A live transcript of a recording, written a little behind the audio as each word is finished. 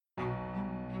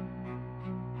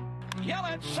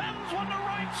Yelich sends one to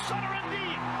right center and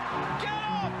deep. Get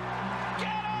up!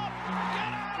 Get up! Get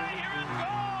out of here and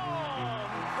gone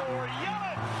for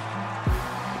Yelich.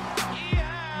 He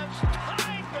has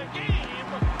tied the game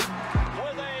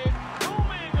with a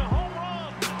booming home run.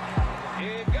 He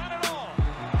got it all.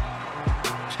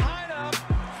 Tied up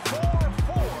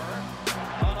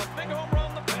 4-4 on a big home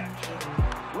run the pitch.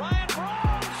 Ryan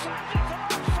Braun sends it to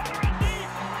right center and deep.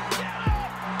 Get up!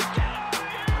 Get out of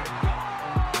here! Gone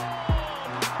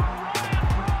for Ryan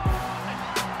Braun.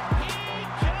 He just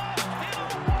hit a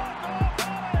walk-off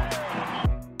alley.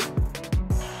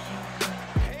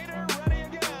 Hader ready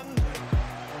again.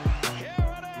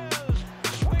 Here it is.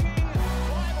 Swinging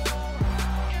fly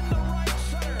ball into right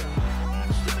center.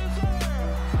 Braxton is there.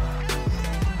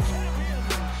 And they're the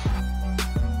champions.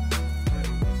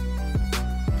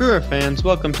 Brewer fans,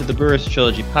 welcome to the Brewers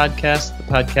Trilogy Podcast, the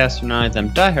podcast for not only them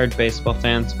diehard baseball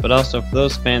fans, but also for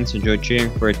those fans who enjoy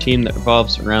cheering for a team that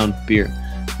revolves around beer.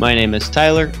 My name is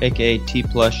Tyler, aka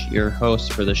T-Plush, your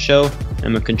host for the show.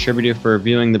 I'm a contributor for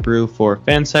reviewing the brew for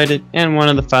Fansided and one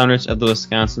of the founders of the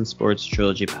Wisconsin Sports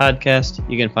Trilogy Podcast.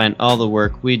 You can find all the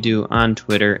work we do on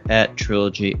Twitter at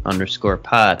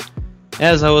Trilogy_pod.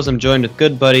 As always, I'm joined with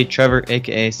good buddy Trevor,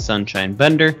 aka Sunshine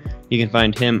Bender. You can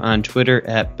find him on Twitter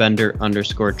at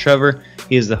Bender_Trevor.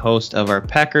 He is the host of our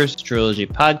Packers Trilogy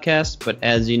podcast, but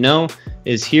as you know,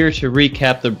 is here to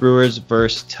recap the Brewers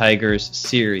vs. Tigers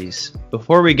series.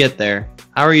 Before we get there,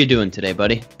 how are you doing today,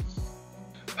 buddy?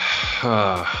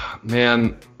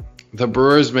 Man, the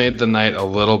Brewers made the night a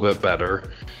little bit better,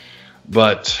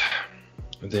 but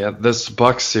this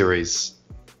Bucs series,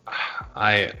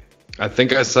 I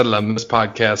think I said it on this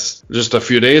podcast just a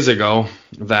few days ago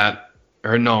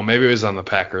or no, maybe it was on the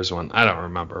Packers one. I don't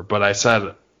remember. But I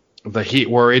said the Heat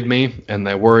worried me, and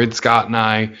they worried Scott and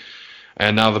I,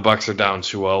 and now the Bucs are down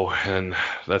 2-0, and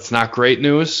that's not great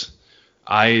news.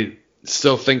 I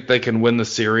still think they can win the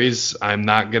series. I'm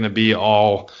not going to be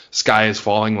all sky is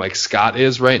falling like Scott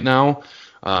is right now.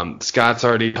 Scott's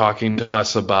already talking to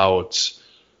us about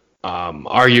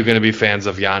are you going to be fans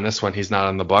of Giannis when he's not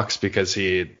on the Bucs because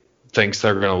he thinks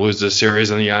they're going to lose this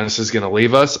series and Giannis is going to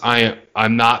leave us.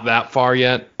 I'm not that far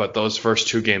yet, but those first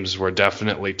two games were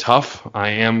definitely tough.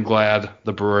 I am glad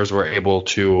the Brewers were able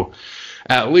to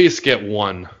at least get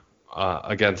one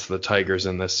against the Tigers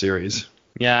in this series.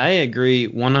 Yeah, I agree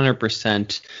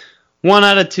 100%. 1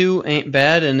 out of 2 ain't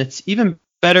bad, and it's even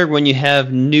better when you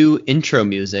have new intro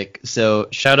music. So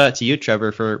shout out to you,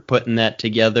 Trevor, for putting that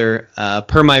together.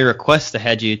 Per my request, I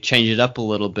had you change it up a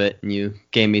little bit, and you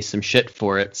gave me some shit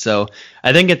for it. So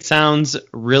I think it sounds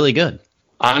really good.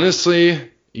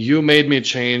 Honestly, you made me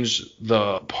change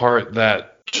the part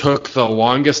that took the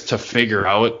longest to figure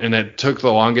out, and it took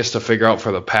the longest to figure out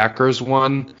for the Packers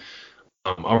one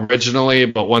originally,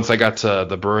 but once I got to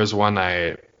the Brewers one,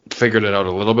 I figured it out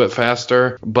a little bit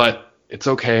faster. But it's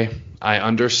okay. I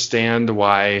understand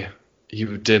why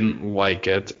you didn't like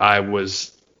it. I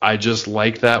just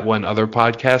like that when other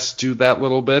podcasts do that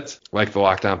little bit, like the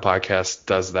Lockdown podcast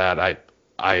does that.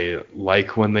 I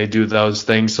like when they do those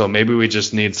things. So maybe we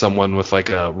just need someone with like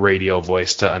a radio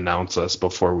voice to announce us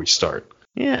before we start.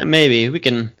 Yeah, maybe we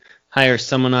can hire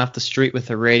someone off the street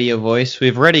with a radio voice.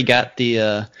 We've already got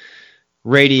the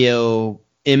radio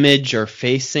image or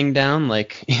facing down,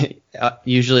 like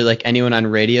usually like anyone on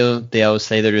radio, they always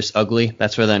say they're just ugly.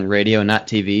 That's why they're on radio, not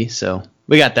TV. So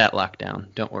we got that locked down.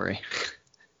 Don't worry.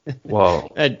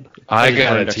 Well, I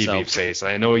got a TV face.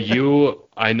 I know you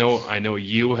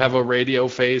have a radio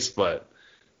face, but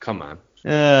come on.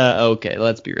 Okay,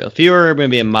 let's be real. If you were going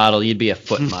to be a model, you'd be a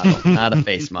foot model, not a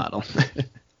face model.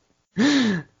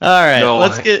 All right,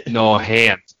 let's get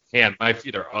hand. My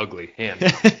feet are ugly.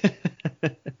 Hand.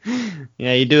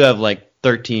 Yeah, you do have like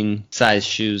 13 size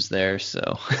shoes there,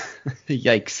 so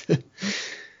yikes.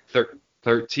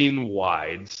 13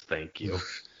 wides, thank you.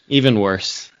 Even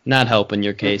worse. Not helping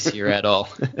your case here at all.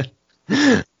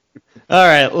 All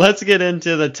right, let's get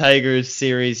into the Tigers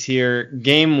series here.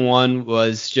 Game 1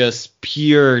 was just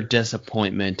pure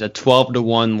disappointment, a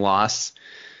 12-1 loss.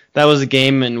 That was a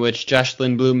game in which Josh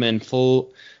Lindblom and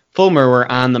Fulmer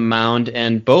were on the mound,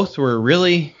 and both were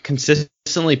really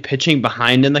consistently pitching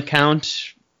behind in the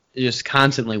count, just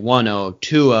constantly 1-0,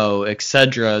 2-0,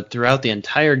 etc. throughout the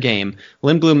entire game.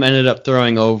 Lindblom ended up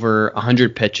throwing over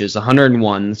 100 pitches,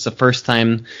 101. It's the first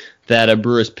time that a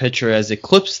Brewers pitcher has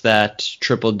eclipsed that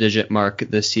triple-digit mark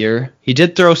this year. He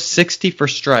did throw 60 for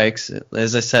strikes.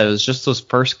 As I said, it was just those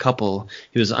first couple.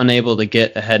 He was unable to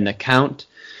get ahead in a count.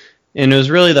 And it was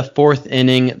really the fourth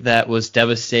inning that was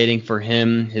devastating for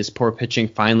him. His poor pitching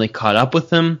finally caught up with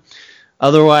him.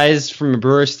 Otherwise, from a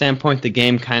Brewers standpoint, the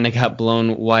game kind of got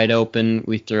blown wide open.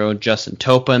 We throw Justin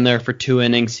Topa in there for 2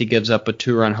 innings. He gives up a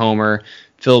 2-run homer.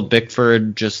 Phil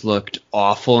Bickford just looked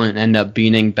awful and ended up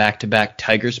beating back-to-back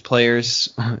Tigers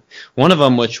players. One of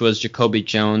them, which was Jacoby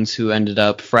Jones, who ended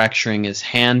up fracturing his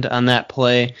hand on that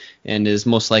play and is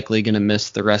most likely going to miss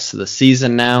the rest of the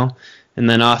season now. And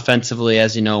then offensively,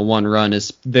 as you know, 1 run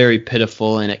is very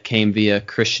pitiful, and it came via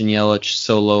Christian Yelich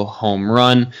solo home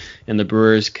run. And the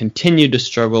Brewers continued to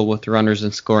struggle with runners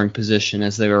in scoring position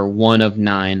as they were 1 of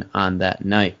 9 on that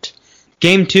night.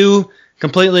 Game 2,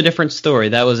 completely different story.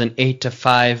 That was an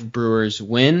 8-5 Brewers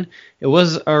win. It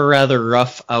was a rather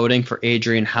rough outing for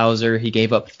Adrian Houser. He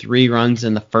gave up 3 runs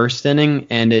in the first inning,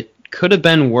 and it could have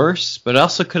been worse, but it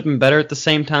also could have been better at the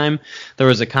same time. There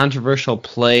was a controversial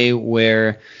play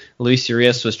where Luis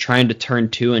Urias was trying to turn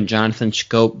 2, and Jonathan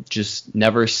Schoop just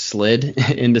never slid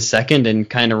into second and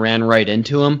kind of ran right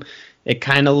into him. It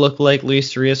kind of looked like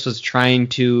Luis Urias was trying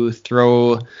to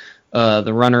throw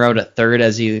the runner out at third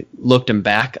as he looked him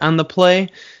back on the play.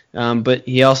 But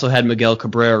he also had Miguel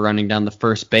Cabrera running down the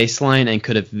first baseline and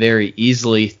could have very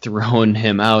easily thrown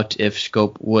him out if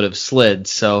Schoop would have slid.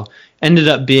 So ended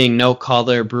up being no call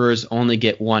there. Brewers only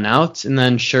get 1 out. And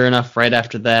then sure enough, right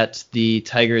after that, the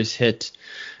Tigers hit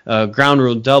a ground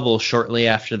rule double shortly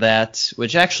after that,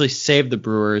 which actually saved the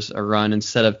Brewers a run.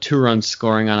 Instead of 2 runs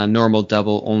scoring on a normal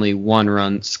double, only 1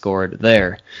 run scored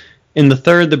there. In the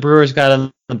third, the Brewers got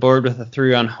on the board with a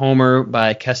 3-run homer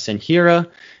by Keston Hiura.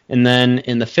 And then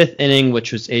in the 5th inning,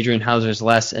 which was Adrian Houser's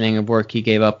last inning of work, he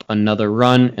gave up another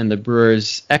run, and the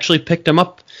Brewers actually picked him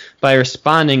up by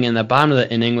responding in the bottom of the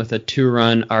inning with a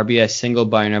 2-run RBI single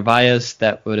by Narvaez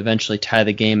that would eventually tie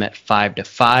the game at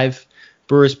 5-5.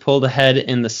 Brewers pulled ahead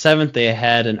in the 7th. They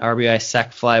had an RBI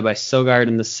sac fly by Sogard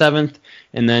in the 7th,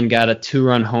 and then got a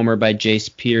 2-run homer by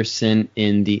Jace Peterson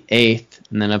in the 8th.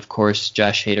 And then, of course,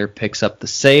 Josh Hader picks up the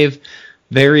save.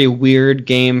 Very weird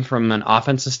game from an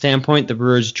offensive standpoint. The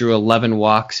Brewers drew 11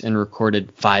 walks and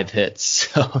recorded 5 hits.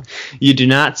 So you do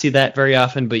not see that very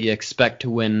often, but you expect to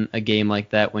win a game like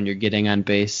that when you're getting on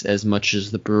base as much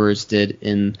as the Brewers did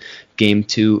in Game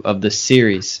 2 of the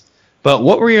series. But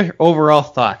what were your overall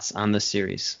thoughts on the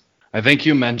series? I think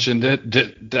you mentioned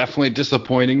it. Definitely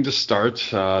disappointing to start.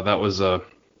 That was a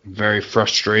very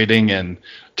frustrating and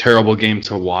terrible game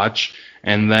to watch.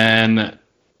 And then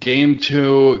Game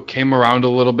 2 came around a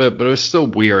little bit, but it was still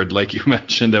weird. Like you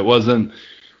mentioned, it wasn't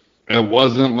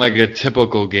like a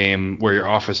typical game where your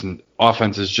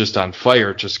offense is just on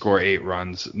fire to score 8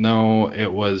 runs. No,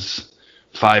 it was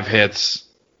 5 hits,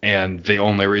 and the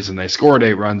only reason they scored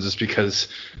 8 runs is because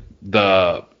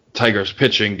the Tigers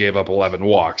pitching gave up 11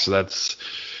 walks. So that's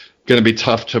going to be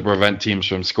tough to prevent teams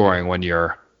from scoring when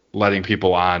you're letting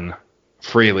people on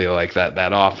freely like that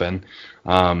often.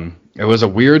 It was a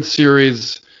weird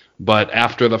series, but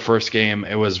after the first game,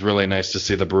 it was really nice to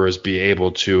see the Brewers be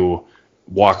able to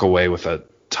walk away with a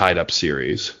tied-up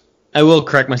series. I will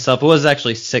correct myself. It was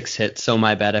actually 6 hits, so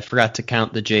my bad. I forgot to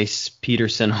count the Jace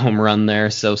Peterson home run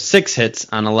there. So 6 hits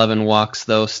on 11 walks,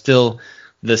 though, still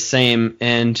the same.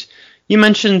 And you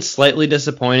mentioned slightly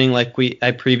disappointing, like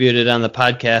I previewed it on the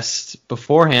podcast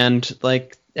beforehand.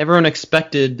 Like, everyone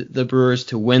expected the Brewers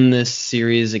to win this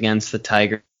series against the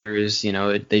Tigers. You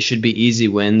know, they should be easy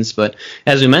wins, but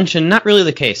as we mentioned, not really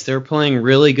the case. They were playing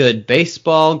really good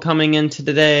baseball coming into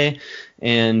today,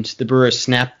 and the Brewers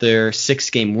snapped their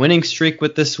 6-game winning streak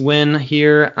with this win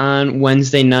here on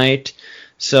Wednesday night.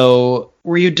 So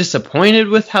were you disappointed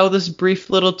with how this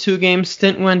brief little 2-game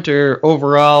stint went, or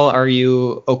overall are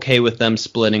you okay with them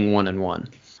splitting 1-1?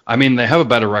 I mean, they have a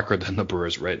better record than the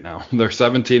Brewers right now. They're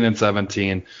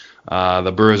 17-17.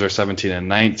 The Brewers are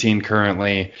 17-19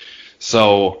 currently.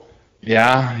 So,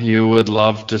 yeah, you would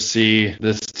love to see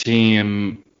this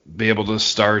team be able to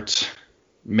start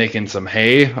making some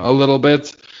hay a little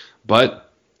bit.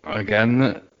 But,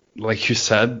 again, like you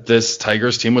said, this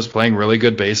Tigers team was playing really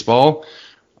good baseball.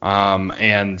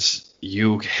 And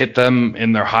you hit them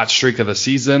in their hot streak of the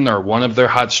season, or one of their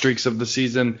hot streaks of the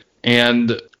season,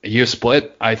 and you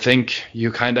split. I think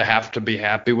you kind of have to be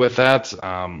happy with that.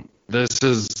 This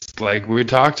is, like we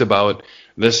talked about,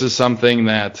 this is something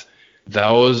that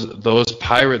those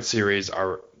Pirate series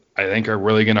are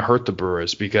really going to hurt the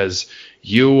Brewers, because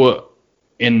you,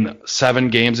 in 7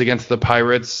 games against the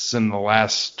Pirates in the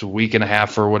last week and a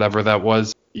half or whatever that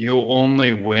was, you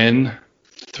only win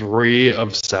 3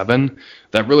 of 7.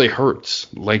 That really hurts.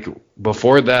 Like,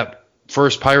 before that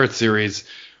first Pirate series,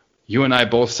 you and I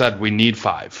both said we need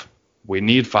 5. We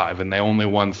need 5, and they only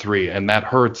won 3. And that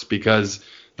hurts, because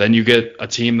then you get a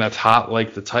team that's hot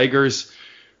like the Tigers,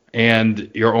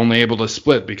 and you're only able to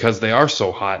split because they are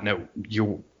so hot. And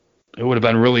it would have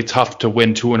been really tough to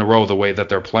win 2 in a row the way that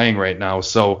they're playing right now.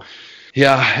 So,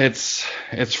 yeah, it's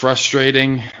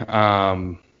frustrating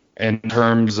in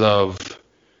terms of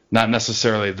not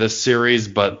necessarily this series,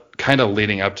 but kind of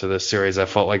leading up to this series. I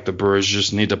felt like the Brewers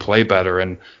just need to play better,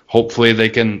 and hopefully they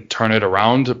can turn it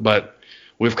around. But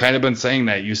we've kind of been saying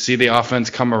that. You see the offense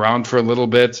come around for a little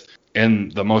bit. In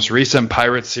the most recent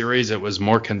Pirates series, it was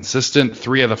more consistent.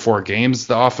 3 of the 4 games,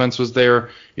 the offense was there.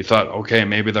 You thought, okay,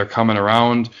 maybe they're coming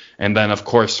around. And then, of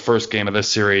course, first game of this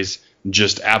series,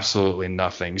 just absolutely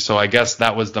nothing. So I guess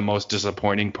that was the most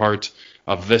disappointing part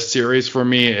of this series for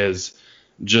me, is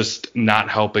just not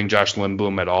helping Josh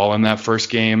Lindblom at all in that first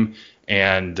game.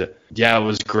 And yeah, it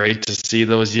was great to see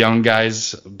those young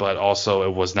guys, but also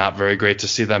it was not very great to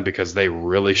see them because they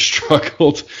really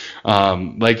struggled.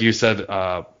 Like you said,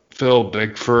 Phil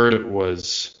Bickford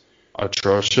was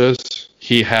atrocious.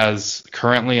 He has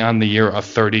currently on the year a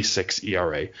 36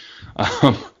 ERA.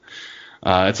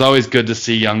 It's always good to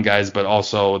see young guys, but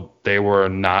also they were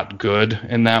not good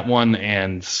in that one,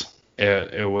 and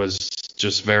it was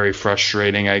just very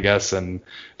frustrating, I guess, and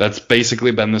that's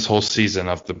basically been this whole season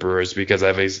of the Brewers, because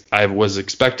I was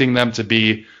expecting them to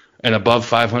be an above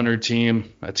 500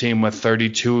 team, a team with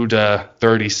 32 to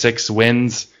 36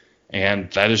 wins,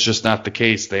 and that is just not the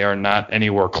case. They are not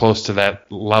anywhere close to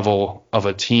that level of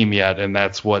a team yet, and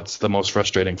that's what's the most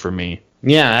frustrating for me.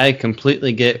 Yeah, I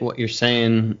completely get what you're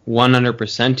saying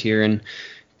 100% here, and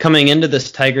coming into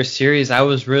this Tigers series, I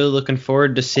was really looking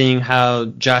forward to seeing how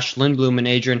Josh Lindblom and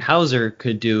Adrian Hauser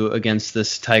could do against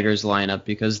this Tigers lineup,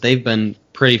 because they've been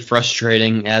pretty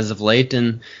frustrating as of late,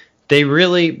 and they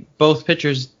really, both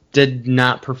pitchers did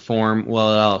not perform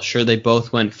well at all. Sure, they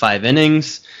both went 5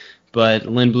 innings, but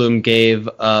Lindblom gave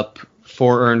up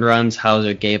 4 earned runs,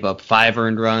 Hauser gave up 5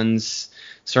 earned runs,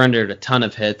 surrendered a ton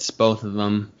of hits, both of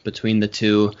them between the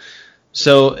two.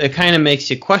 So it kind of makes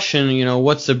you question,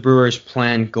 what's the Brewers'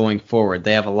 plan going forward?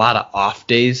 They have a lot of off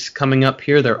days coming up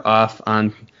here. They're off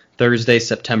on Thursday,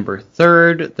 September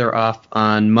 3rd. They're off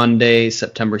on Monday,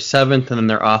 September 7th. And then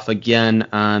they're off again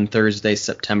on Thursday,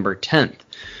 September 10th.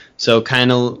 So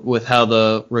kind of with how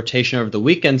the rotation over the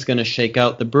weekend's going to shake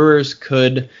out, the Brewers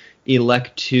could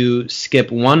elect to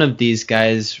skip one of these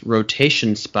guys'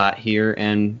 rotation spot here,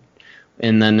 and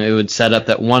then it would set up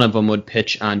that one of them would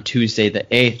pitch on Tuesday the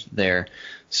 8th there.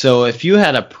 So if you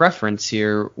had a preference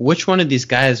here, which one of these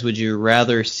guys would you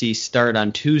rather see start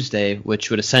on Tuesday, which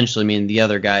would essentially mean the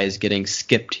other guy is getting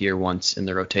skipped here once in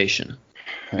the rotation?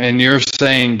 And you're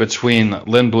saying between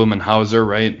Lindblom and Hauser,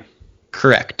 right?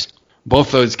 Correct.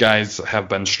 Both those guys have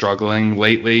been struggling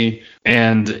lately.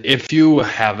 And if you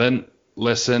haven't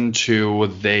listened to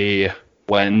the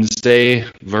Wednesday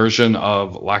version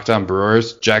of Locked On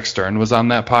Brewers, Jack Stern was on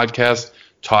that podcast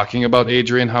talking about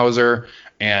Adrian Hauser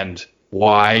and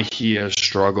why he is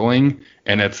struggling.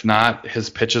 And it's not his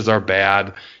pitches are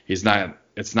bad. It's not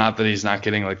that he's not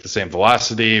getting like the same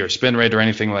velocity or spin rate or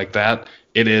anything like that.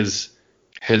 It is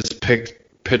his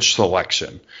pitch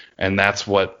selection. And that's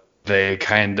what they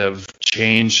kind of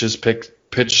changed his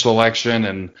pitch selection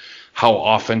and how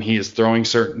often he is throwing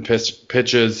certain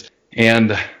pitches.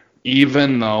 And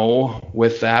even though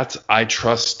with that, I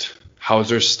trust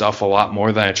Hauser's stuff a lot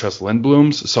more than I trust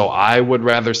Lindblom's. So I would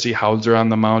rather see Hauser on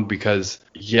the mound because,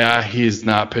 yeah, he's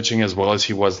not pitching as well as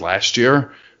he was last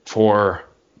year for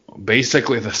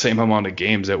basically the same amount of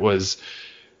games. It was,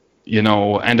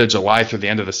 end of July through the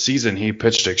end of the season, he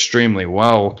pitched extremely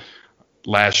well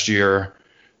last year.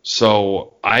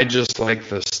 So I just like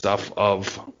the stuff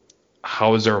of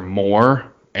Hauser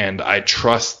more, and I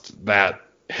trust that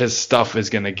his stuff is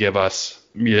going to give us,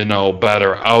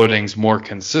 better outings more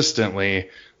consistently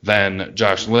than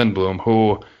Josh Lindblom,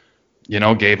 who,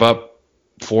 gave up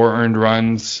 4 earned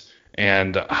runs,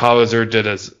 and Hauser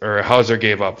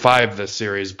gave up 5 this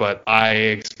series, but I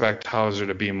expect Hauser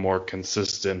to be more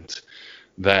consistent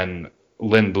than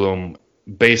Lindblom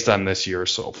based on this year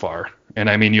so far. And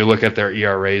I mean, you look at their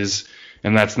ERAs,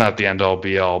 and that's not the end all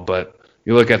be all, but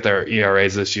you look at their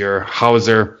ERAs this year,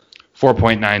 Hauser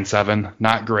 4.97,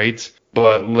 not great,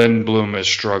 but Lindblom is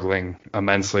struggling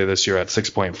immensely this year at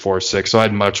 6.46. So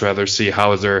I'd much rather see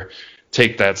Hauser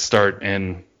take that start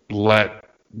and let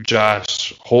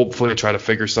Josh hopefully try to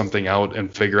figure something out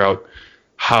and figure out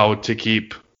how to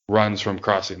keep runs from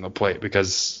crossing the plate,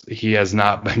 because he has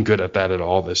not been good at that at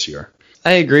all this year.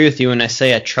 I agree with you when I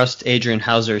say I trust Adrian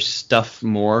Hauser's stuff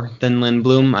more than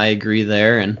Lindblom. I agree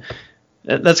there, and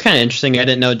That's kind of interesting. I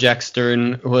didn't know Jack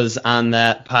Stern was on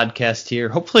that podcast here.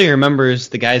 Hopefully he remembers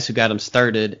the guys who got him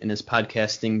started in his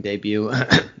podcasting debut.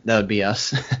 That would be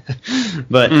us.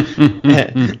 But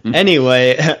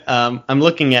anyway, I'm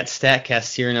looking at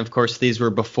StatCast here, and of course these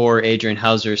were before Adrian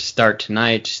Houser's start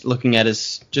tonight. Looking at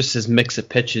his mix of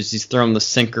pitches, he's thrown the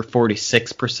sinker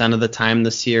 46% of the time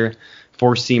this year,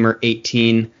 four-seamer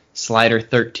 18%. Slider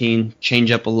 13,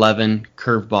 changeup 11,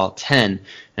 curveball 10.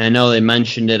 And I know they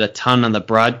mentioned it a ton on the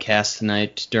broadcast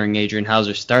tonight during Adrian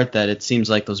Houser's start that it seems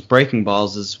like those breaking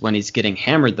balls is when he's getting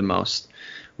hammered the most.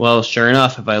 Well, sure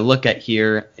enough, if I look at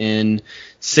here in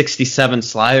 67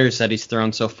 sliders that he's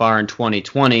thrown so far in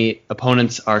 2020,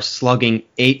 opponents are slugging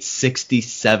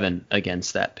 867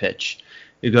 against that pitch.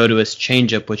 You go to his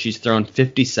changeup, which he's thrown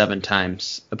 57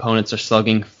 times. Opponents are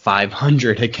slugging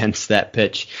 500 against that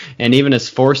pitch. And even his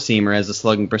four-seamer has a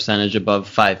slugging percentage above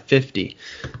 550.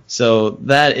 So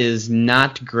that is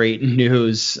not great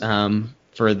news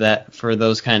for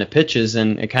those kind of pitches.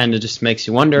 And it kind of just makes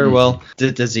you wonder, well,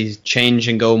 does he change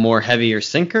and go more heavy or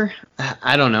sinker?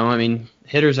 I don't know. I mean,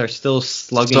 hitters are still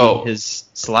slugging his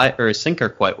sinker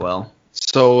quite well.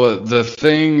 So the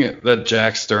thing that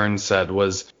Jack Stern said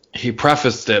was, he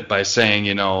prefaced it by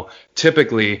saying,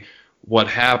 typically what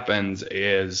happens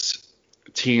is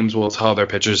teams will tell their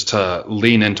pitchers to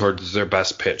lean in towards their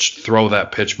best pitch, throw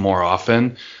that pitch more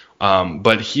often.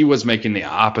 But he was making the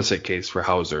opposite case for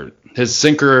Houser. His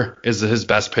sinker is his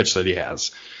best pitch that he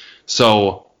has.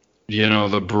 So,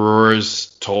 the Brewers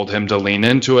told him to lean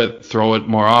into it, throw it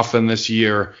more often this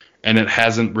year, and it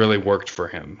hasn't really worked for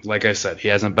him. Like I said, he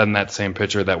hasn't been that same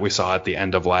pitcher that we saw at the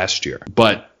end of last year.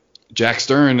 But Jack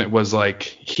Stern was like,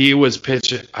 he was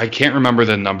pitching, I can't remember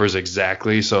the numbers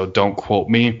exactly, so don't quote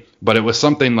me, but it was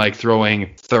something like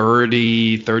throwing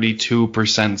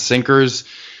 32% sinkers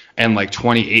and like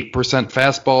 28%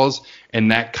 fastballs,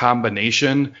 and that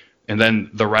combination, and then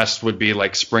the rest would be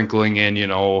like sprinkling in,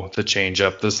 the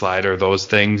changeup, the slider, those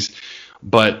things.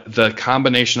 But the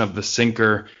combination of the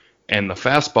sinker and the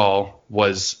fastball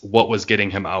was what was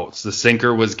getting him outs. The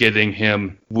sinker was getting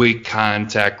him weak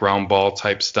contact, ground ball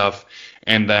type stuff.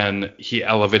 And then he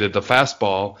elevated the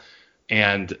fastball.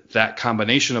 And that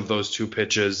combination of those two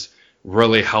pitches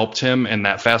really helped him. And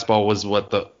that fastball was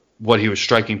what he was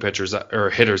striking pitchers or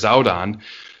hitters out on.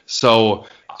 So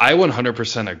I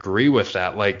 100% agree with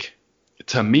that. Like,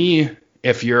 to me,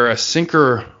 if you're a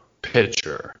sinker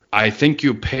pitcher, I think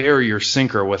you pair your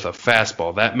sinker with a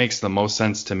fastball. That makes the most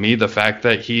sense to me. The fact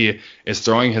that he is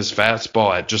throwing his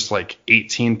fastball at just like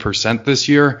 18% this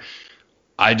year,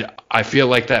 I feel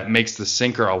like that makes the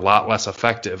sinker a lot less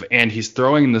effective. And he's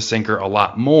throwing the sinker a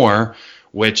lot more,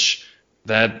 which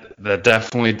that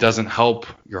definitely doesn't help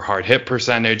your hard hit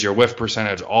percentage, your whiff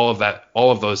percentage, all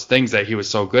of those things that he was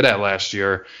so good at last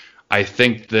year. I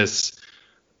think this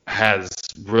has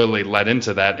really led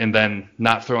into that, and then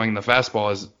not throwing the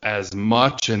fastball as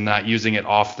much and not using it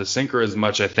off the sinker as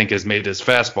much, I think, has made his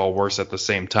fastball worse at the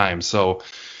same time. So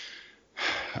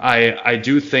I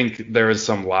do think there is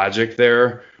some logic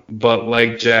there, but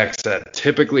like Jack said,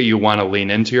 typically you want to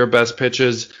lean into your best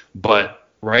pitches, but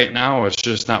right now it's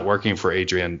just not working for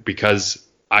Adrian, because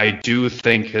I do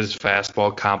think his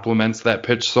fastball complements that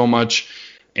pitch so much,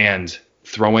 and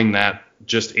throwing that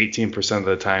just 18% of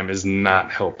the time is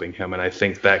not helping him, and I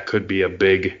think that could be a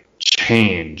big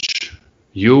change.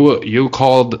 You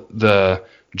called the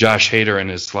Josh Hader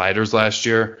and his sliders last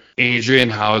year.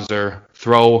 Adrian Houser,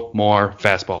 throw more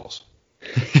fastballs.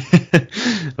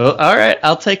 Well, all right,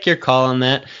 I'll take your call on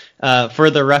that. For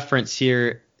the reference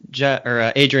here,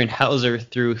 Adrian Houser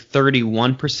threw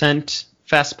 31%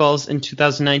 fastballs in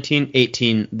 2019,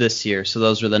 18 this year. So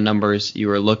those were the numbers you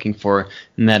were looking for,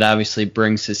 and that obviously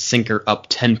brings his sinker up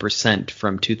 10%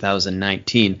 from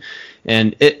 2019.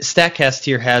 And StatCast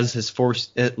here has his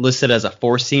listed as a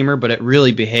four-seamer, but it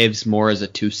really behaves more as a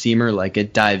two-seamer, like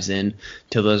it dives in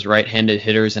to those right-handed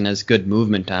hitters and has good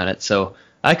movement on it. So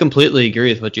I completely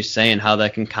agree with what you're saying, how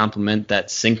that can complement that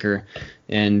sinker.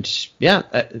 And yeah,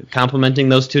 complementing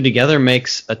those two together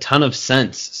makes a ton of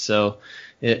sense. So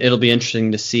it'll be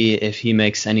interesting to see if he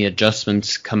makes any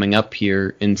adjustments coming up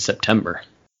here in September.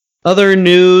 Other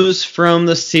news from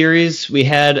the series, we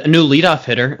had a new leadoff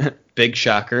hitter. Big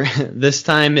shocker. This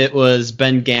time it was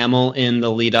Ben Gamel in the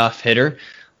leadoff hitter.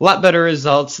 A lot better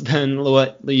results than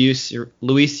what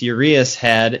Luis Urias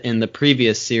had in the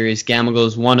previous series. Gamel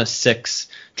goes 1 of 6,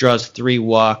 draws 3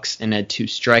 walks, and had 2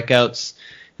 strikeouts.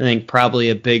 I think probably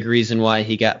a big reason why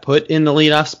he got put in the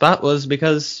leadoff spot was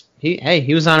because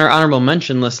he was on our honorable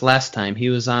mention list last time. He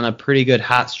was on a pretty good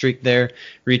hot streak there,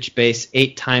 reached base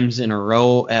 8 times in a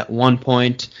row at one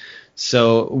point.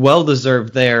 So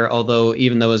well-deserved there, although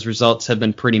even though his results have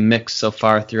been pretty mixed so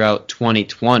far throughout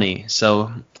 2020.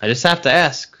 So I just have to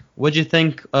ask, what'd you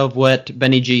think of what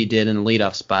Benny G did in the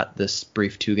leadoff spot this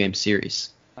brief 2-game series?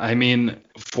 I mean,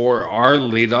 for our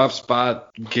leadoff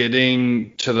spot,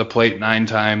 getting to the plate 9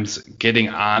 times, getting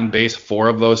on base 4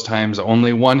 of those times,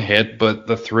 only 1 hit, but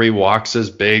the 3 walks is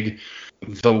big.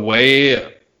 The way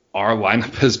our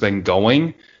lineup has been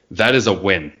going, that is a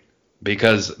win,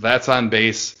 because that's on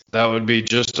base. That would be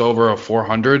just over a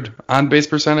 400 on base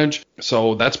percentage.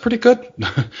 So that's pretty good.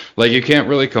 Like, you can't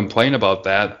really complain about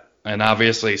that. And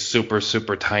obviously super,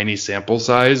 super tiny sample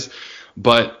size.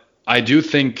 But I do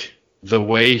think the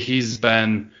way he's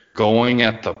been going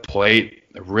at the plate,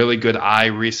 a really good eye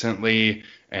recently,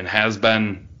 and has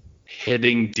been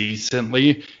hitting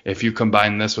decently. If you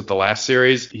combine this with the last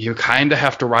series, you kind of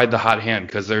have to ride the hot hand,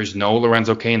 because there's no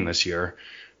Lorenzo Cain this year.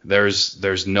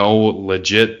 There's no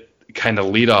legit kind of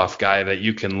leadoff guy that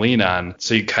you can lean on.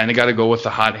 So you kind of got to go with the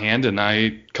hot hand, and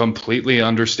I completely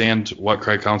understand what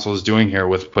Craig Counsell is doing here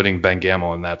with putting Ben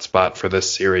Gamel in that spot for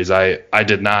this series. I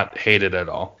did not hate it at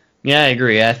all. Yeah, I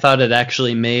agree. I thought it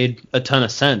actually made a ton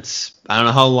of sense. I don't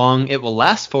know how long it will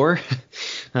last for.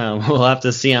 We'll have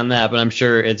to see on that, but I'm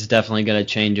sure it's definitely going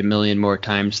to change a million more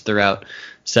times throughout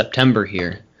September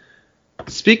here.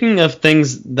 Speaking of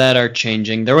things that are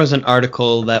changing, there was an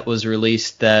article that was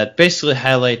released that basically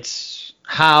highlights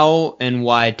how and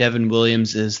why Devin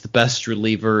Williams is the best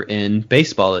reliever in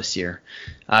baseball this year.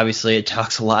 Obviously, it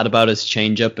talks a lot about his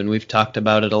changeup, and we've talked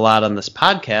about it a lot on this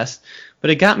podcast, but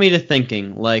it got me to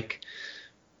thinking, like,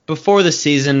 before the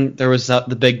season, there was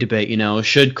the big debate,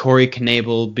 should Corey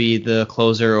Knebel be the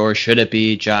closer or should it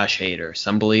be Josh Hader?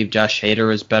 Some believe Josh Hader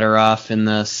was better off in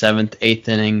the 7th, 8th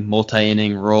inning,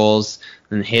 multi-inning roles,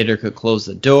 and Hader could close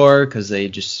the door because they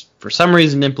just, for some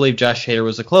reason, didn't believe Josh Hader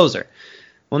was a closer.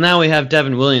 Well, now we have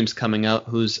Devin Williams coming out,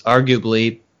 who's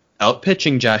arguably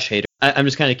out-pitching Josh Hader. I'm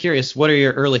just kind of curious, what are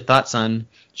your early thoughts on,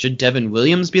 should Devin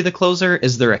Williams be the closer?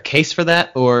 Is there a case for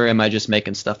that, or am I just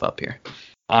making stuff up here?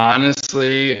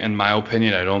 Honestly, in my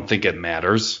opinion, I don't think it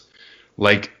matters.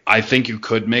 Like, I think you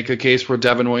could make a case where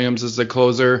Devin Williams is the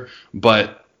closer,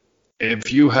 but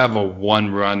if you have a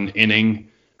one-run inning,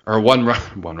 or a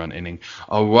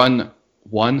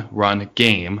one-run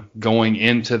game going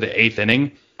into the 8th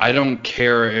inning, I don't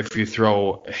care if you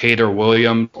throw Hader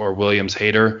Williams or Williams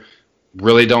Hader.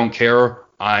 Really don't care.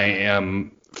 I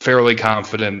am fairly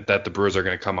confident that the Brewers are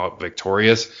going to come out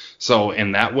victorious. So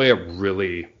in that way,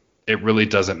 it really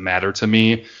doesn't matter to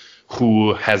me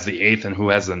who has the 8th and who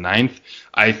has the 9th.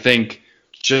 I think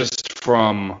just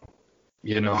from,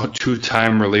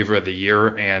 2-time reliever of the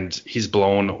year, and he's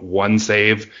blown 1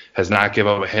 save, has not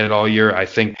given up a hit all year. I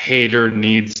think Hader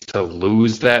needs to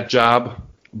lose that job.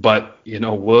 But,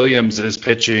 Williams is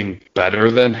pitching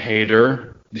better than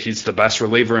Hader. He's the best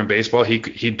reliever in baseball.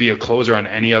 He'd be a closer on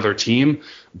any other team.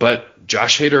 But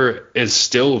Josh Hader is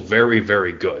still very,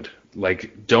 very good.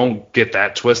 Like, don't get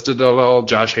that twisted at all.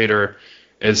 Josh Hader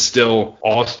is still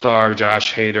all-star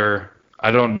Josh Hader.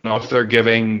 I don't know if they're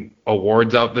giving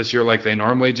awards out this year like they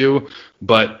normally do,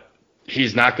 but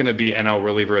he's not going to be NL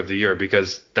reliever of the year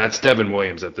because that's Devin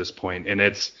Williams at this point, and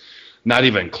it's not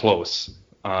even close.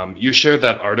 You shared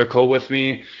that article with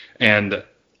me, and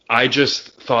I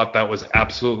just thought that was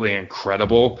absolutely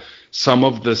incredible. Some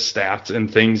of the stats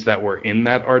and things that were in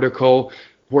that article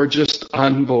were just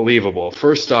unbelievable.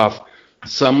 First off,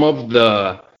 some of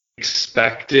the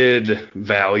expected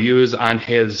values on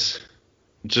his,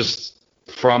 just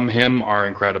from him, are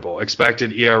incredible.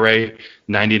 Expected ERA,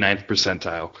 99th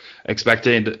percentile.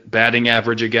 Expected batting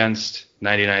average against,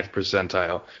 99th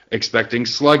percentile. Expecting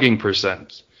slugging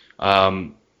percent,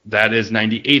 that is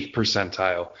 98th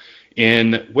percentile.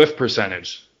 In whiff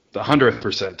percentage, the 100th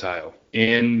percentile.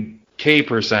 In K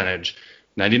percentage,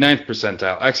 99th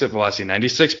percentile. Exit velocity,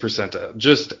 96th percentile.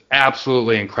 Just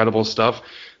absolutely incredible stuff.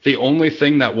 The only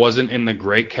thing that wasn't in the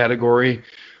great category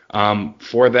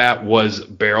for that was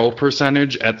barrel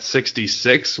percentage at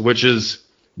 66, which is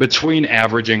between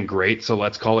average and great, so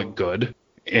let's call it good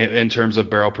in terms of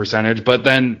barrel percentage. But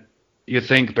then you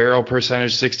think barrel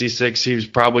percentage 66, he was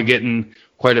probably getting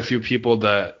quite a few people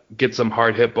to get some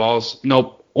hard hit balls.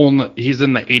 Nope, he's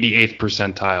in the 88th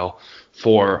percentile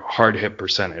for hard hit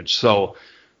percentage. So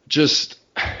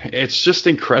it's just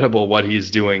incredible what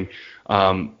he's doing.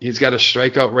 He's got a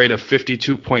strikeout rate of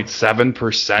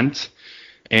 52.7%.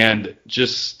 And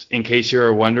just in case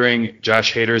you're wondering,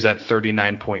 Josh Hader's at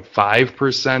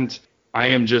 39.5%. I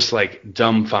am just like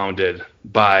dumbfounded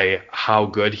by how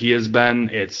good he has been.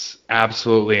 It's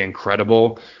absolutely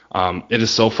incredible. It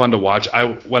is so fun to watch.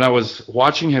 When I was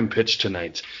watching him pitch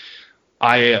tonight,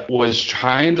 I was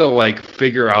trying to like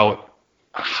figure out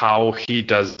how he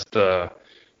does the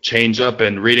changeup,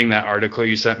 and reading that article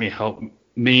you sent me helped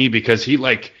me because he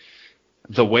like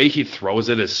the way he throws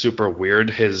it is super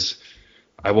weird.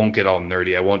 I won't get all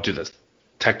nerdy. I won't do the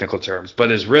technical terms, but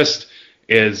his wrist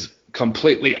is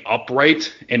completely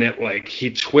upright, and it like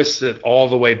he twists it all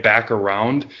the way back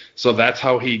around. So that's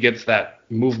how he gets that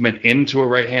movement into a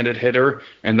right-handed hitter,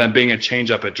 and then being a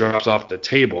changeup, it drops off the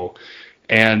table.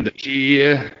 And he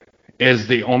is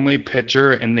the only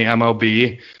pitcher in the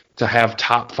MLB to have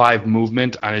top 5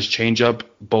 movement on his changeup,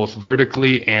 both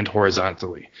vertically and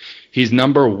horizontally. He's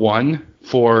number 1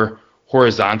 for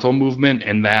horizontal movement,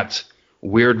 and that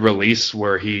weird release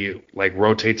where he like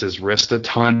rotates his wrist a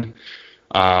ton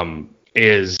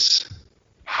is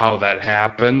how that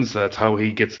happens. That's how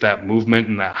he gets that movement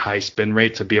and that high spin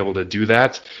rate to be able to do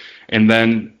that. And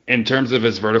then in terms of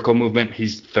his vertical movement,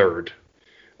 he's 3rd.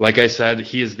 Like I said,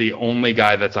 he is the only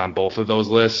guy that's on both of those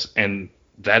lists, and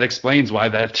that explains why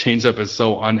that changeup is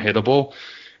so unhittable.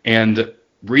 And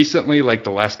recently, like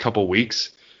the last couple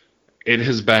weeks, it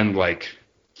has been like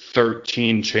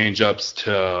 13 changeups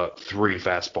to 3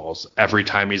 fastballs every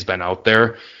time he's been out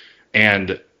there.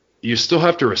 And you still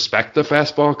have to respect the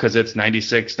fastball because it's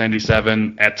 96,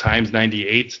 97, at times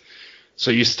 98. So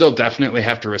you still definitely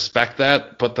have to respect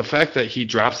that. But the fact that he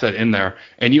drops that in there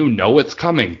and you know it's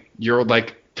coming, you're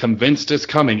like convinced it's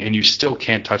coming, and you still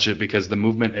can't touch it because the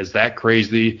movement is that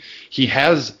crazy. He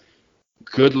has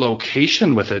good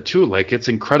location with it too. Like, it's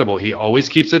incredible. He always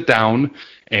keeps it down,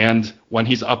 and when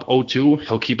he's up 0-2,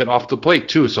 he'll keep it off the plate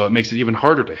too, so it makes it even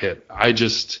harder to hit.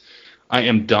 I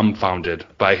am dumbfounded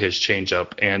by his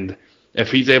changeup, and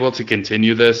if he's able to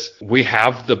continue this, we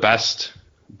have the best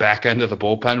back end of the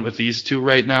bullpen with these two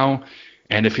right now,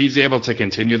 and if he's able to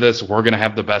continue this, we're going to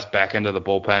have the best back end of the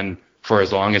bullpen for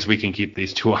as long as we can keep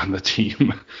these two on the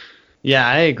team. Yeah,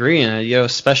 I agree. And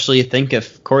especially think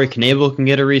if Corey Knebel can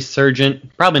get a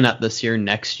resurgent, probably not this year,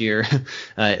 next year,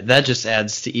 that just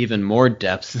adds to even more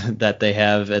depth that they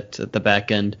have at the back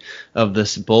end of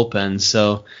this bullpen.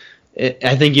 So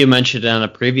I think you mentioned it on a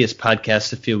previous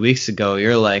podcast a few weeks ago.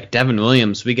 You're like, Devin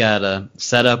Williams, we got a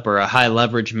setup or a high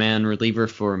leverage man reliever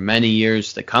for many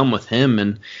years to come with him.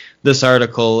 And this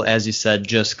article, as you said,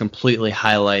 just completely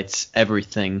highlights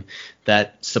everything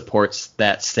that supports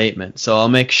that statement. So I'll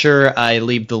make sure I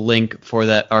leave the link for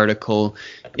that article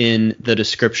in the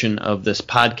description of this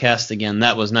podcast. Again,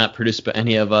 that was not produced by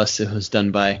any of us. It was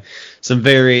done by some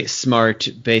very smart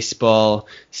baseball,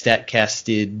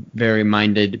 statcasted, very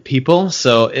minded people.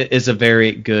 So it is a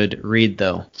very good read,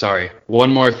 though. Sorry,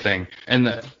 one more thing.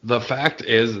 And the fact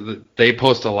is that they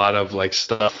post a lot of like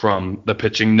stuff from the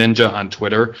Pitching Ninja on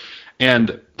Twitter.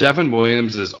 And Devin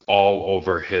Williams is all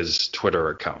over his Twitter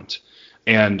account.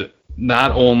 And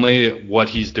not only what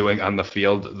he's doing on the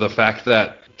field, the fact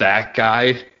that that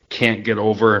guy can't get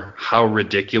over how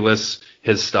ridiculous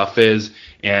his stuff is.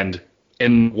 And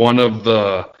in one of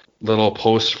the little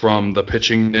posts from the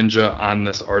Pitching Ninja on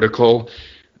this article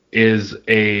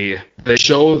they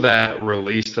show that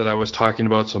release that I was talking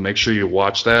about, so make sure you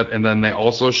watch that. And then they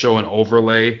also show an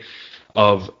overlay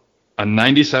of a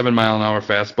 97 mile an hour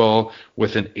fastball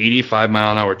with an 85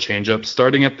 mile an hour changeup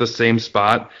starting at the same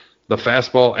spot. The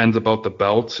fastball ends about the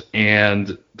belt,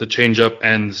 and the changeup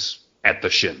ends at the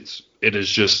shins. It is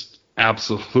just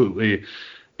absolutely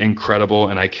incredible,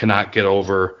 and I cannot get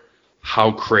over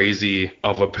how crazy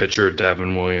of a pitcher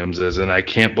Devin Williams is. And I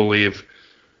can't believe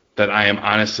that I am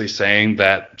honestly saying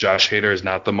that Josh Hader is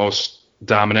not the most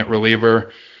dominant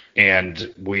reliever,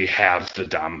 and we have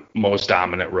the most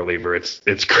dominant reliever.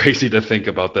 It's crazy to think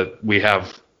about that we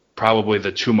have probably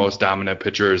the two most dominant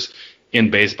pitchers in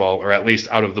baseball, or at least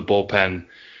out of the bullpen,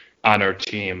 on our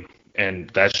team. And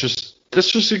that's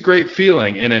just a great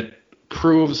feeling, and it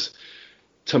proves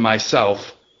to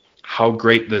myself how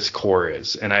great this core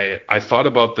is. And I thought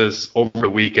about this over the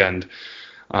weekend.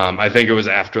 I think it was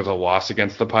after the loss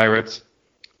against the Pirates.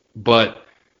 But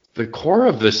the core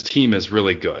of this team is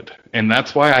really good. And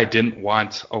that's why I didn't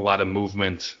want a lot of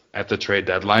movement at the trade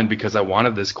deadline, because I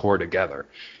wanted this core together.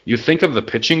 You think of the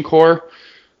pitching core,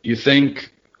 you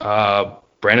think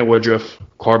Brandon Woodruff,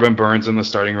 Corbin Burnes in the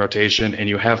starting rotation, and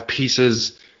you have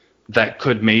pieces that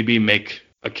could maybe make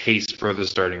a case for the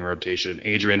starting rotation.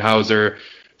 Adrian Hauser,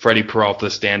 Freddie Peralta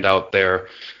stand out there.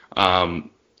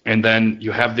 And then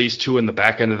you have these two in the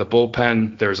back end of the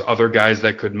bullpen. There's other guys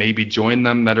that could maybe join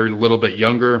them that are a little bit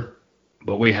younger,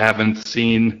 but we haven't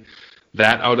seen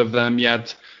that out of them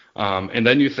yet. And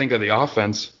then you think of the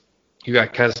offense. You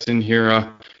got Keston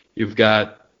Hiura. You've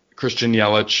got Christian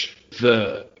Yelich.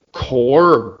 The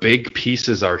core big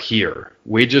pieces are here.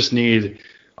 We just need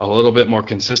a little bit more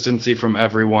consistency from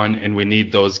everyone, and we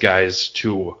need those guys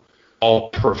to all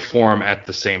perform at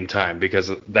the same time,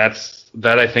 because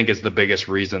that I think is the biggest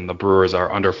reason the Brewers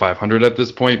are under 500 at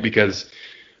this point, because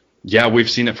yeah, we've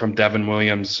seen it from Devin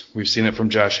Williams, we've seen it from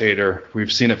Josh Hader,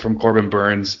 we've seen it from Corbin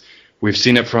Burns, we've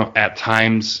seen it from at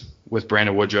times with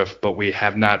Brandon Woodruff, but we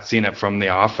have not seen it from the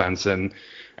offense, and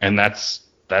that's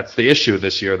the issue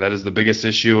this year. That is the biggest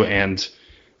issue, and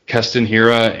Keston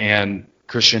Hiura and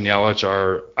Christian Yelich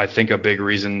are, I think, a big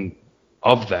reason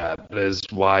of that. Is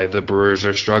why the Brewers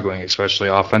are struggling, especially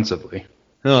offensively.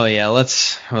 Oh yeah,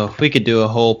 we could do a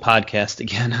whole podcast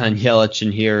again on Yelich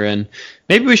and here, and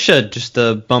maybe we should just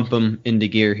bump them into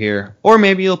gear here, or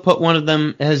maybe you'll put one of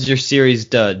them as your series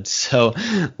dud. So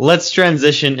let's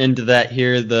transition into that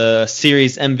here, the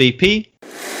series MVP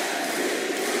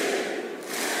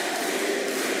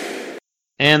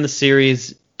and the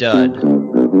series dud.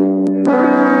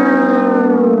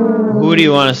 Who do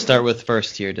you want to start with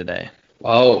first here today?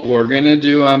 Well, we're gonna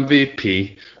do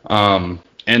MVP.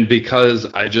 And because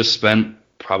I just spent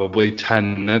probably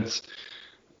 10 minutes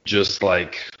just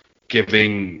like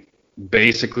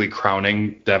basically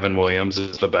crowning Devin Williams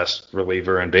as the best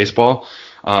reliever in baseball,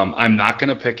 I'm not going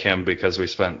to pick him because we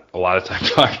spent a lot of time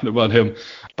talking about him.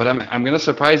 But I'm going to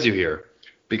surprise you here,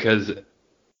 because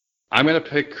I'm going to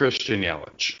pick Christian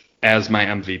Yelich as my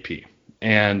MVP.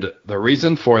 And the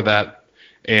reason for that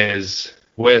is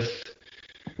with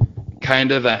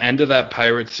kind of the end of that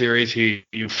Pirates series,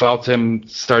 you felt him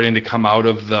starting to come out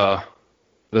of the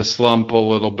slump a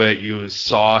little bit. You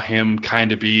saw him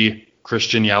kind of be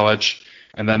Christian Yelich.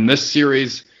 And then this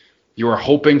series, you were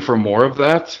hoping for more of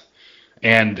that.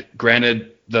 And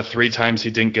granted, the 3 times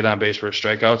he didn't get on base for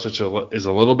strikeouts, which is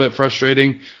a little bit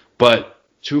frustrating, but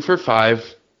 2 for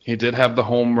 5. He did have the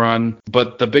home run.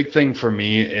 But the big thing for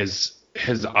me is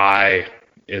his eye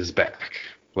is back.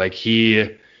 Like,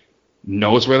 he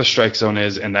knows where the strike zone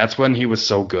is, and that's when he was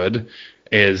so good,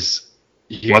 is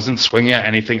he wasn't swinging at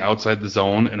anything outside the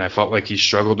zone, and I felt like he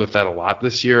struggled with that a lot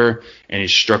this year, and he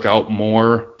struck out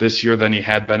more this year than he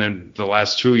had been in the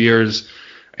last 2 years,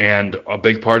 and a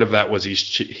big part of that was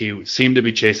he seemed to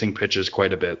be chasing pitches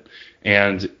quite a bit,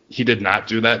 and he did not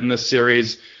do that in this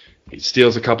series. He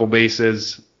steals a couple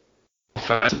bases.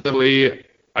 Offensively,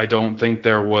 I don't think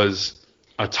there was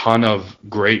a ton of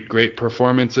great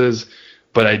performances,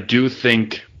 but I do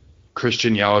think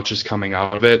Christian Yelich is coming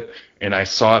out of it, and I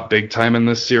saw it big time in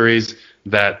this series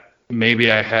that maybe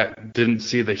I didn't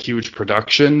see the huge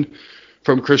production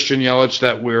from Christian Yelich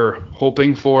that we're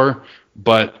hoping for,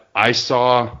 but I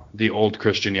saw the old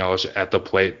Christian Yelich at the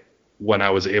plate when I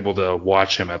was able to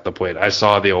watch him at the plate. I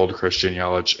saw the old Christian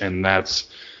Yelich, and that's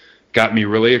got me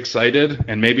really excited,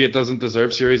 and maybe it doesn't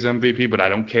deserve series MVP, but I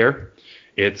don't care.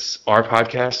 It's our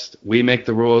podcast. We make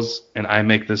the rules, and I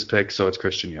make this pick, so it's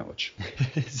Christian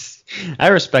Yelich. I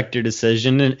respect your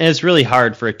decision, and it's really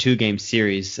hard for a 2-game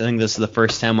series. I think this is the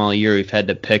first time all year we've had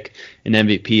to pick an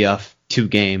MVP off 2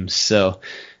 games. So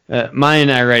mine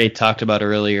I already talked about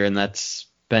earlier, and that's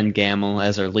Ben Gamel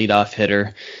as our leadoff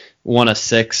hitter. 1 of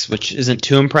 6, which isn't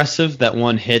too impressive. That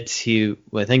one hit,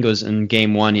 I think it was in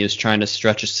game 1, he was trying to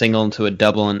stretch a single into a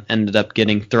double and ended up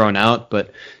getting thrown out,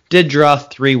 but did draw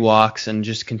 3 walks and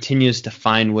just continues to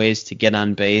find ways to get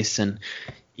on base. And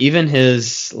even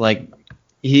his,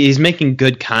 he's making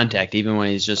good contact even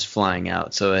when he's just flying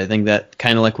out. So I think that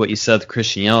kind of like what you said with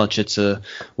Christian Yelich, it's a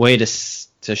way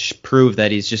to prove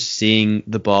that he's just seeing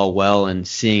the ball well and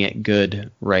seeing it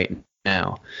good right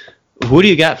now. Who do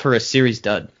you got for a series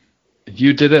dud?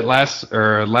 You did it last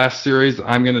series.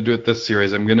 I'm going to do it this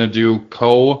series. I'm going to do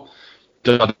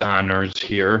co-dud honors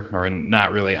here, or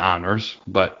not really honors,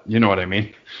 but you know what I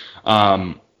mean.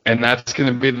 And that's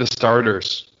going to be the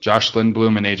starters, Josh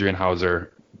Lindblom and Adrian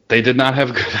Hauser. They did not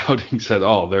have good outings at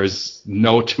all. There's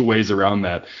no 2 ways around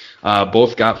that.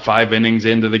 Both got 5 innings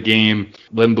into the game.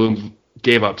 Lindblom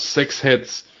gave up 6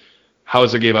 hits.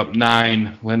 Hauser gave up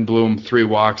 9. Lindblom 3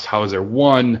 walks. Hauser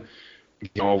 1.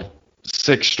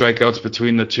 6 strikeouts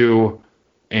between the 2,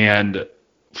 and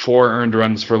 4 earned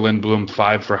runs for Lindblom,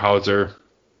 5 for Hauser.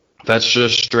 That's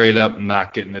just straight up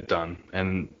not getting it done.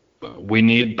 And we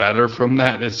need better from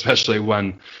that, especially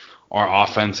when our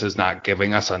offense is not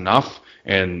giving us enough.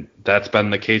 And that's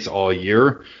been the case all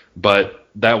year. But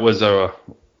that was a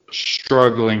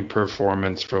struggling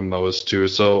performance from those 2.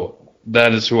 So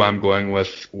that is who I'm going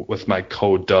with my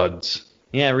co-duds.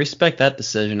 Yeah, I respect that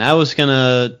decision. I was going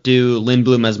to do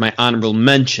Lindblom as my honorable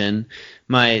mention.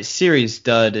 My series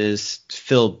dud is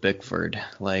Phil Bickford.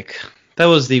 That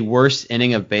was the worst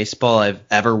inning of baseball I've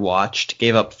ever watched.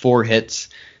 Gave up 4 hits,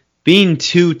 being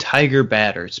two Tiger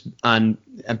batters on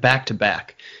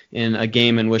back-to-back in a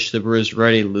game in which the Brewers were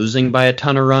already losing by a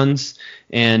ton of runs,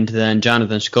 and then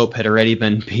Jonathan Schoop had already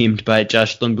been beamed by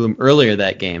Josh Lindblom earlier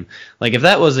that game. Like, if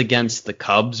that was against the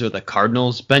Cubs or the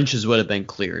Cardinals, benches would have been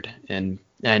cleared. And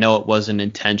I know it wasn't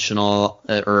intentional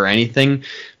or anything,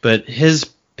 but his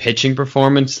pitching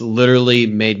performance literally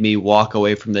made me walk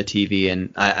away from the TV,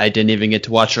 and I didn't even get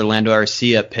to watch Orlando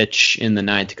Arcia pitch in the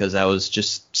ninth because I was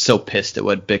just so pissed at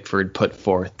what Bickford put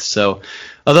forth. So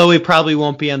although he probably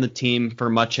won't be on the team for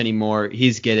much anymore,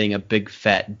 he's getting a big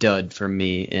fat dud from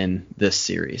me in this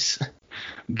series.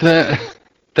 That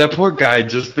poor guy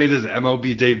just made his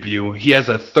MLB debut. He has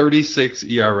a 36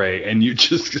 ERA, and you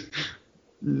just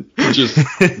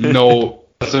no,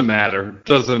 doesn't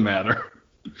matter.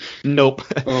 Nope.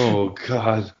 Oh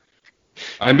God.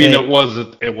 I mean, it was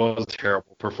a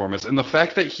terrible performance, and the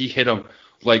fact that he hit him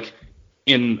like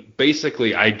in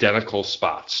basically identical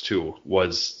spots too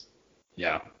was,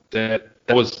 yeah, that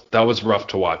was rough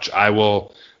to watch. I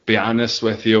will be honest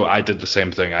with you. I did the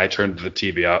same thing. I turned the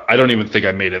TV out. I don't even think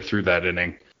I made it through that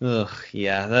inning. Ugh,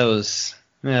 yeah, that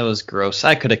was gross.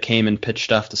 I could have came and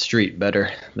pitched off the street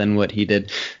better than what he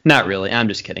did. Not really. I'm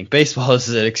just kidding. Baseball is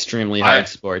an extremely hard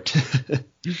sport.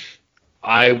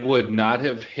 I would not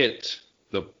have hit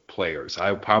the players.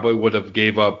 I probably would have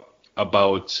gave up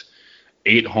about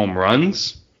 8 home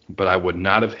runs, but I would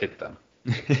not have hit them.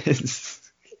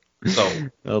 So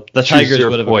well, the Tigers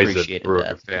would have appreciated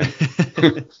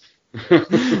that.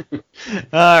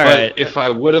 All right. But if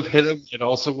I would have hit him, it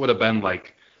also would have been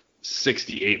like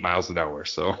 68 miles an hour.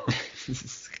 So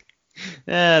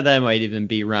that might even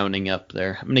be rounding up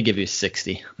there. I'm gonna give you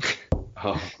 60.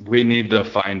 We need to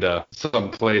find some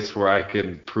place where I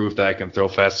can prove that I can throw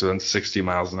faster than 60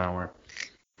 miles an hour.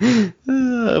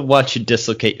 Watch you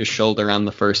dislocate your shoulder on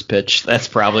the first pitch. That's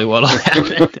probably what'll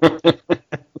happen.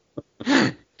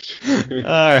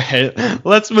 All right,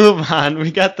 let's move on. We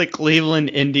got the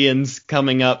Cleveland Indians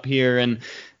coming up here, and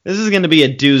this is going to be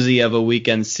a doozy of a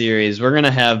weekend series. We're going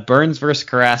to have Burns versus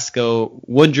Carrasco,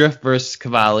 Woodruff versus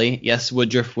Cavalli. Yes,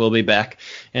 Woodruff will be back.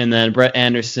 And then Brett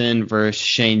Anderson versus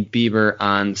Shane Bieber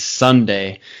on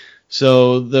Sunday.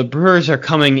 So the Brewers are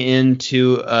coming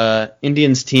into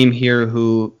Indians team here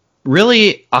who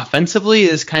really offensively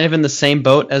is kind of in the same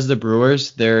boat as the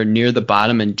Brewers. They're near the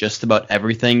bottom in just about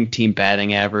everything, team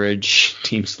batting average,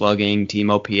 team slugging, team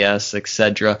OPS,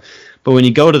 etc. But when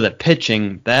you go to the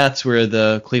pitching, that's where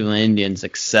the Cleveland Indians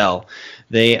excel.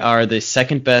 They are the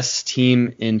second best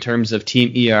team in terms of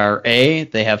team ERA.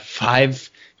 They have 5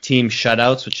 team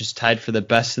shutouts, which is tied for the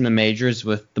best in the majors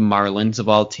with the Marlins of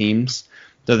all teams.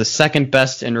 They're the second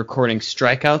best in recording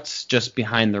strikeouts, just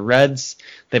behind the Reds.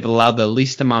 They've allowed the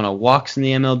least amount of walks in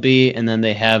the MLB, and then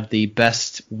they have the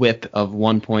best whip of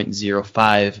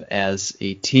 1.05 as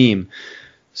a team.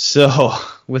 So,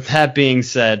 with that being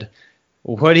said,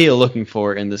 what are you looking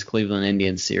for in this Cleveland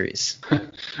Indians series?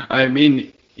 I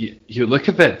mean, you look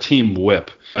at that team whip.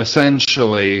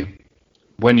 Essentially,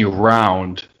 when you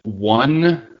round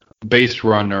 1 base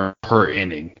runner per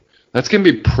inning, that's going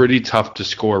to be pretty tough to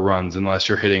score runs unless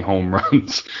you're hitting home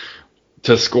runs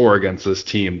to score against this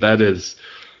team. That is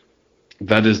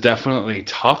definitely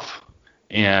tough,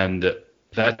 and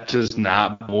that does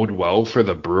not bode well for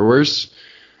the Brewers.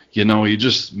 You know, you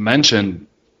just mentioned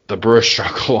the Brewers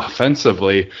struggle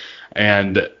offensively,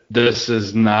 and this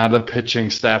is not a pitching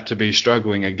staff to be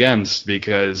struggling against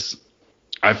because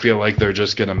I feel like they're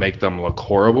just going to make them look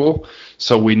horrible.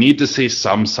 So we need to see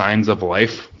some signs of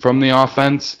life from the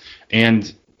offense,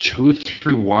 and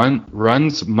 2-3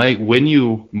 runs might win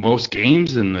you most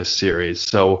games in this series.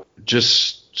 So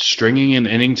just stringing an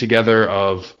inning together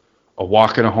of a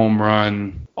walk and a home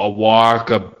run, a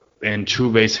walk, and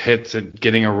 2 base hits and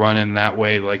getting a run in that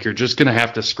way, like you're just going to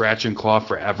have to scratch and claw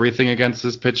for everything against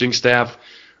this pitching staff.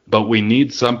 But we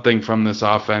need something from this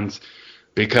offense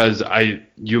because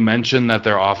you mentioned that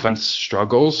their offense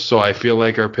struggles, so I feel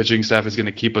like our pitching staff is going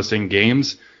to keep us in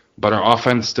games, but our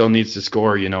offense still needs to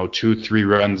score, 2-3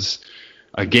 runs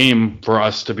a game for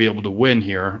us to be able to win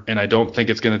here, and I don't think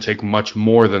it's going to take much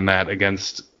more than that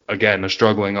against, again, a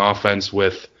struggling offense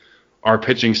with our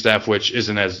pitching staff, which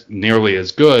isn't as nearly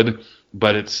as good,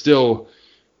 but it's still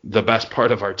the best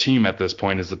part of our team at this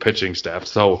point is the pitching staff.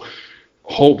 So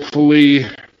hopefully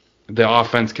the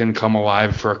offense can come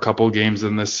alive for a couple games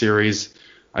in this series.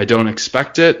 I don't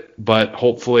expect it, but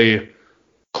hopefully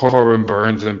Corbin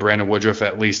Burns and Brandon Woodruff,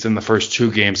 at least in the first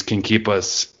 2 games, can keep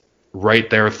us right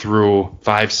there through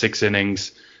 5-6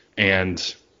 innings.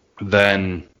 And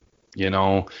then,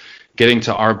 getting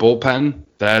to our bullpen,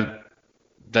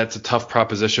 that's a tough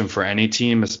proposition for any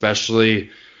team, especially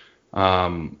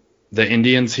the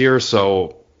Indians here.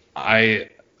 So I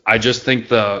just think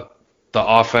the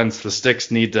offense, the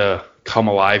Sticks need to come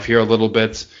alive here a little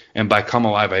bit. And by come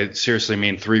alive, I seriously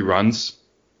mean 3 runs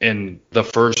in the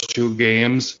first 2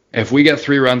 games. If we get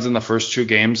 3 runs in the first 2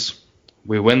 games,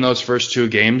 we win those first 2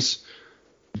 games,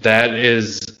 that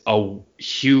is a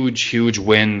huge, huge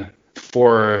win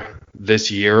for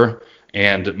this year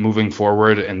and moving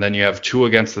forward. And then you have 2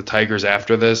 against the Tigers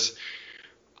after this.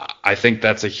 I think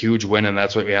that's a huge win, and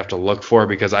that's what we have to look for,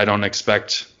 because I don't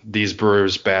expect these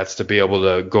Brewers bats to be able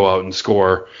to go out and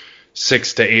score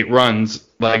 6 to 8 runs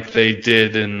like they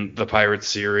did in the Pirates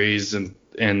series and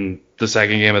in the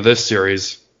second game of this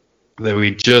series. That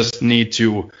we just need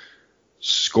to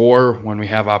score when we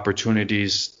have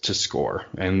opportunities to score,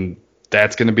 and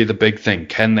that's going to be the big thing.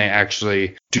 Can they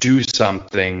actually do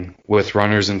something with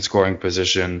runners in scoring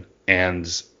position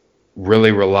and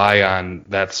really rely on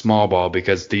that small ball,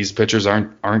 because these pitchers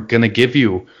aren't going to give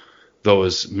you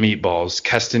those meatballs.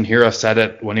 Keston Hiura said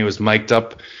it when he was mic'd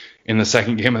up in the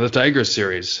second game of the Tigers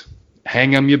series.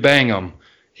 Hang 'em, you bang 'em.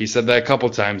 He said that a couple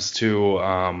times to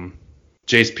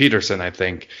Jace Peterson, I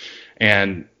think.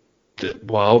 And,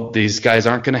 these guys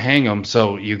aren't going to hang 'em,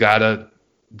 so you got to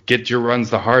get your runs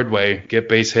the hard way, get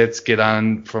base hits, get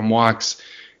on from walks,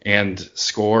 and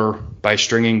score by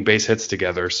stringing base hits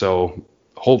together. So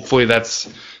hopefully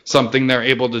that's something they're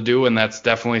able to do, and that's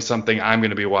definitely something I'm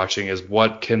going to be watching, is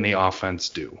what can the offense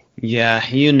do? Yeah,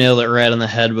 you nailed it right on the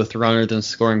head with runners in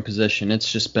scoring position.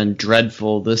 It's just been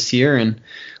dreadful this year, and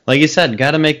like you said,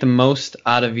 got to make the most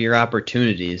out of your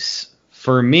opportunities.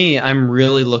 For me, I'm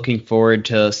really looking forward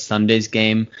to Sunday's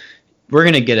game. We're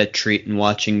going to get a treat in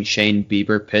watching Shane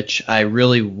Bieber pitch. I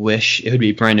really wish it would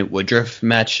be Brandon Woodruff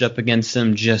matched up against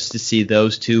him just to see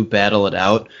those two battle it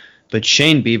out. But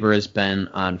Shane Bieber has been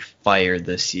on fire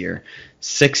this year.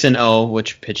 6-0,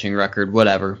 which pitching record,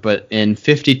 whatever. But in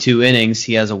 52 innings,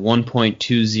 he has a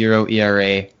 1.20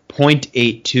 ERA,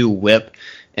 .82 whip,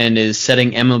 and is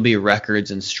setting MLB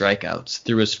records in strikeouts.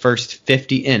 Through his first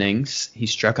 50 innings, he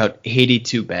struck out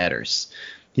 82 batters.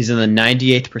 He's in the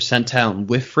 98th percentile in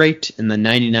whiff rate and the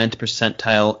 99th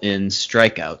percentile in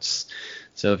strikeouts.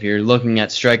 So if you're looking at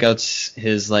strikeouts,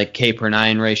 his K per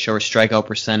 9 ratio or strikeout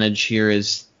percentage here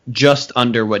is just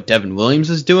under what Devin Williams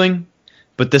is doing,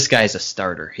 but this guy's a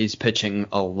starter. He's pitching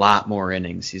a lot more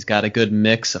innings. He's got a good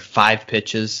mix of 5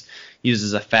 pitches,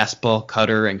 uses a fastball,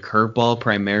 cutter, and curveball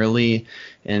primarily,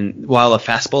 and while a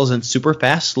fastball isn't super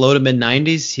fast, low to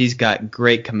mid-90s, he's got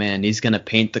great command. He's going to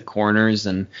paint the corners,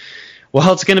 and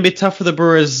while it's going to be tough for the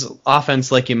Brewers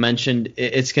offense, like you mentioned,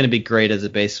 it's going to be great as a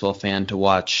baseball fan to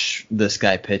watch this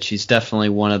guy pitch. He's definitely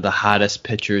one of the hottest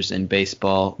pitchers in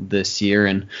baseball this year,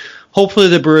 and hopefully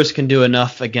the Brewers can do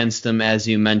enough against him, as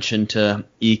you mentioned, to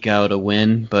eke out a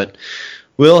win, but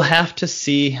we'll have to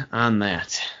see on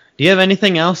that. Do you have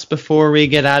anything else before we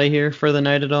get out of here for the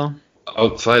night at all?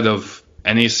 Outside of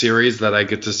any series that I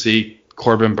get to see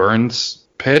Corbin Burnes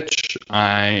pitch,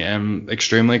 I am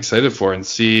extremely excited for, and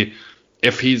see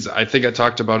if he's, I think I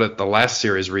talked about it the last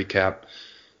series recap,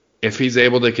 if he's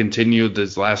able to continue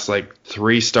this last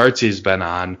 3 starts he's been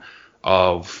on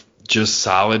of just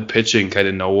solid pitching, kind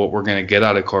of know what we're going to get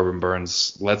out of Corbin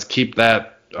Burnes. Let's keep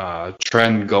that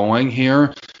trend going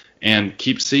here and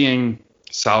keep seeing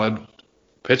solid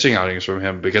pitching outings from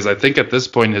him, because I think at this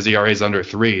point his ERA is under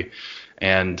 3,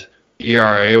 and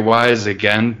ERA-wise,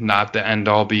 again, not the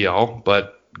end-all be-all,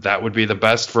 but that would be the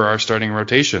best for our starting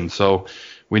rotation. So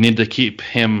we need to keep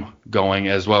him going,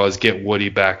 as well as get Woody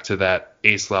back to that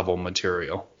ace-level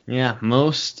material. Yeah,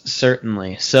 most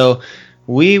certainly. So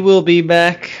we will be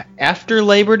back after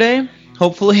Labor Day,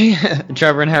 hopefully.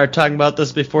 Trevor and I are talking about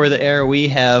this before the air. We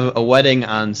have a wedding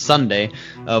on Sunday,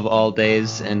 of all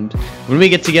days, and when we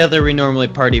get together, we normally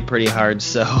party pretty hard.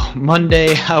 So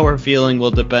Monday, how we're feeling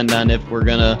will depend on if we're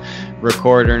going to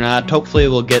record or not. Hopefully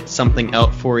we'll get something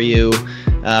out for you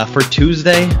for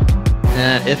Tuesday.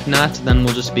 If not, then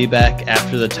we'll just be back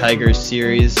after the Tigers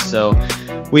series. So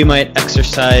we might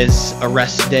exercise a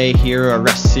rest day here, a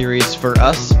rest series for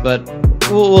us, but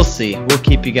we'll see. We'll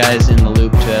keep you guys in the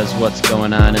loop as what's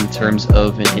going on in terms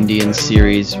of an Indian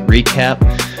series recap.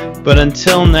 But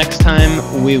until next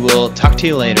time, we will talk to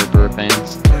you later, Brewer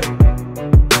fans.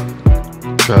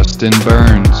 Trust in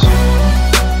Burnes.